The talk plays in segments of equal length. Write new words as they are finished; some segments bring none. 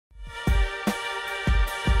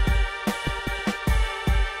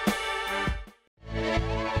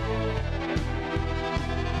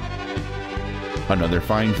Another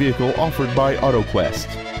fine vehicle offered by AutoQuest.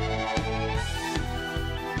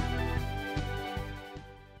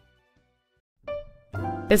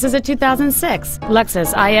 This is a 2006 Lexus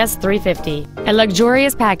IS 350, a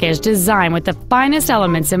luxurious package designed with the finest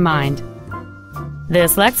elements in mind.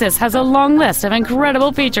 This Lexus has a long list of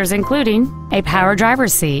incredible features including a power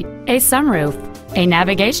driver's seat, a sunroof, a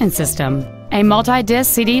navigation system, a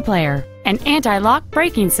multi-disc CD player, an anti-lock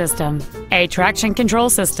braking system, a traction control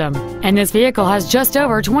system, and this vehicle has just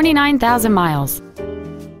over 29,000 miles.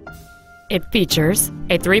 It features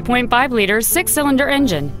a 3.5-liter six-cylinder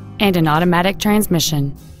engine and an automatic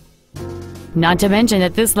transmission. Not to mention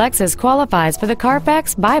that this Lexus qualifies for the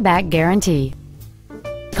Carfax buyback guarantee.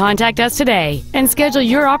 Contact us today and schedule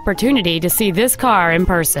your opportunity to see this car in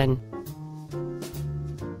person.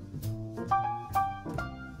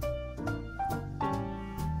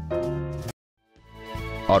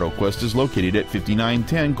 AutoQuest is located at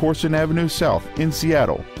 5910 Corson Avenue South in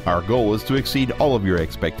Seattle. Our goal is to exceed all of your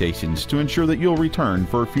expectations to ensure that you'll return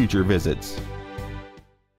for future visits.